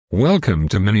Welcome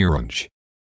to miniOrange.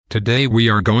 Today we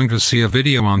are going to see a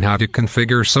video on how to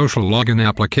configure social login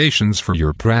applications for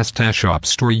your PrestaShop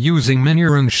Store using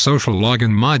miniOrange social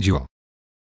login module.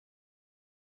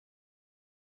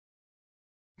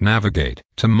 Navigate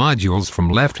to Modules from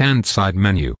left-hand side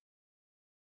menu.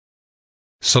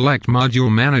 Select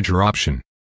Module Manager option.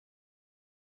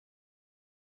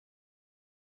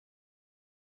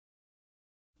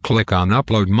 Click on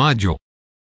Upload Module.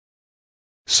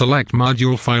 Select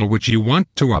module file which you want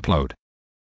to upload.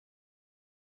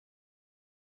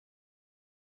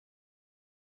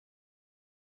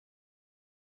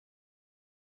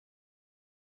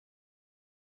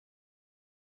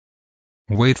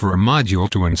 Wait for a module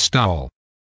to install.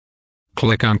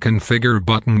 Click on Configure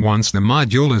button once the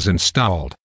module is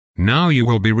installed. Now you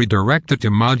will be redirected to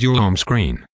module home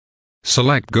screen.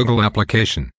 Select Google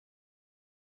application.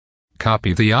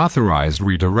 Copy the authorized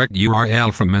redirect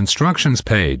URL from instructions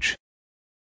page.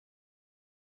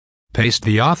 Paste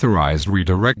the authorized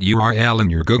redirect URL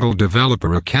in your Google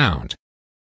developer account.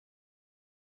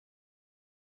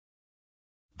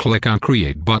 Click on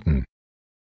Create button.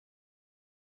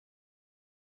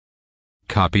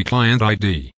 Copy client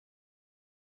ID.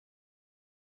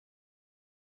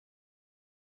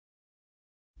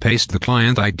 Paste the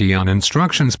client ID on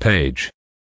instructions page.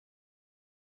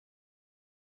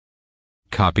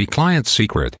 Copy client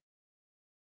secret.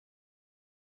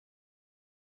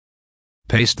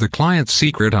 Paste the client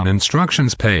secret on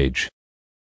instructions page.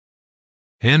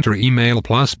 Enter email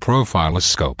plus profile as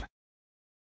scope.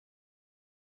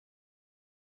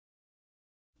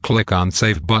 Click on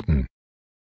Save button.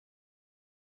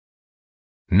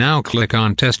 Now click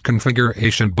on Test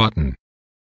Configuration button.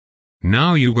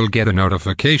 Now you will get a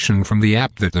notification from the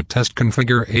app that the test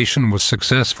configuration was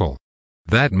successful.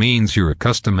 That means your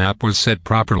custom app was set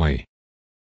properly.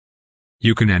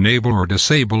 You can enable or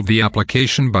disable the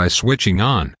application by switching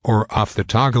on or off the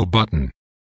toggle button.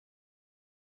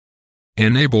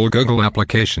 Enable Google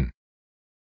application.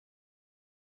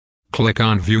 Click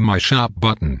on View My Shop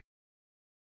button.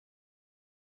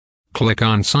 Click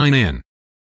on Sign In.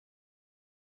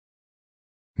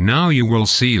 Now you will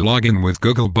see Login with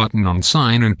Google button on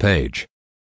Sign In page.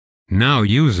 Now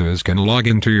users can log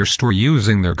into your store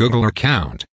using their Google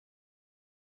account.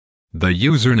 The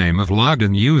username of logged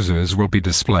in users will be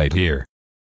displayed here.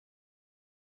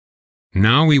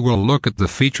 Now we will look at the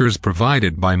features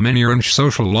provided by miniOrange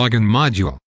social login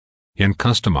module. In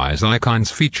Customize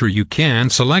Icons feature you can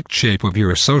select shape of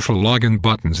your social login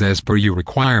buttons as per your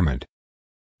requirement.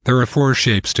 There are 4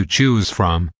 shapes to choose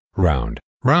from: round,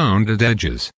 rounded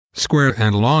edges, square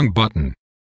and long button.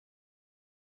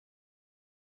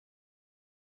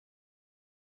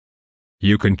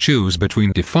 You can choose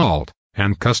between default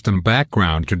and custom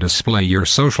background to display your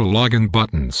social login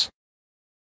buttons.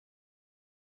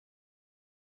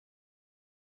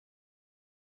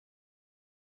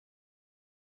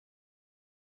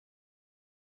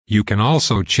 You can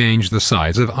also change the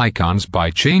size of icons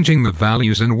by changing the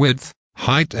values in width,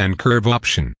 height and curve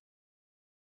option.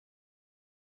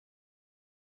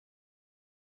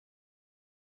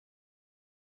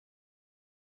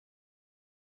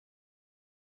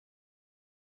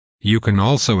 You can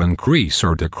also increase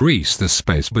or decrease the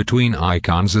space between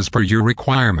icons as per your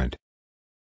requirement.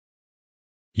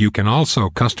 You can also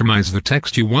customize the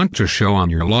text you want to show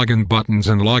on your login buttons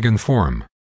and login form.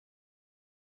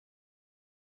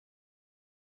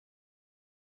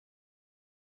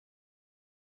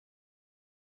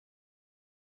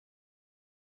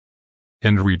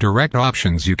 In redirect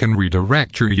options you can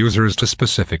redirect your users to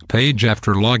specific page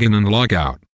after login and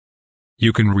logout.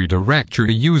 You can redirect your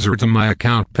user to My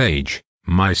Account page,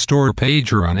 My Store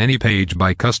page or on any page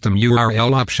by custom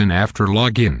URL option after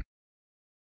login.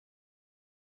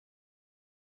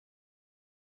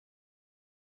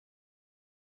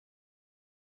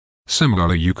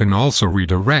 Similarly, you can also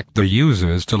redirect the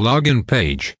users to login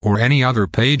page or any other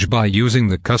page by using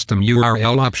the custom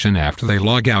URL option after they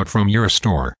log out from your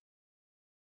store.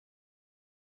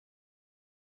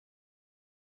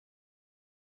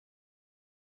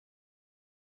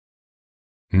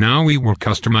 Now we will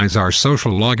customize our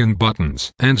social login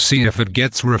buttons and see if it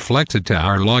gets reflected to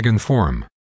our login form.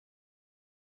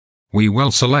 We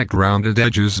will select Rounded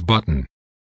Edges button.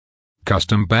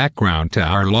 Custom background to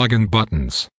our login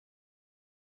buttons.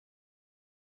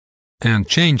 And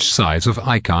change size of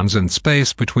icons and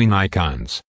space between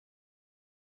icons.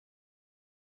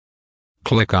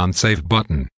 Click on Save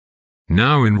button.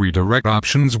 Now in redirect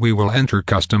options we will enter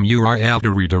custom URL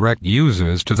to redirect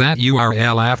users to that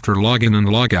URL after login and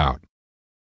logout.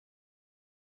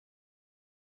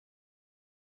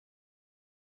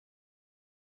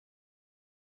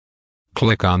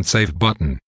 click on Save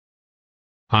button.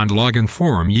 On Login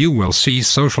form you will see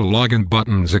social login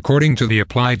buttons according to the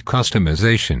applied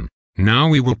customization. Now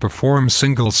we will perform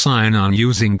single sign-on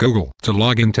using Google to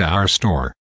log into our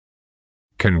store.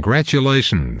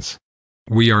 Congratulations!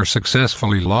 We are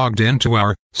successfully logged into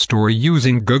our store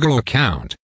using Google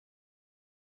account.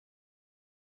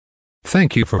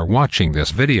 Thank you for watching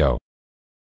this video.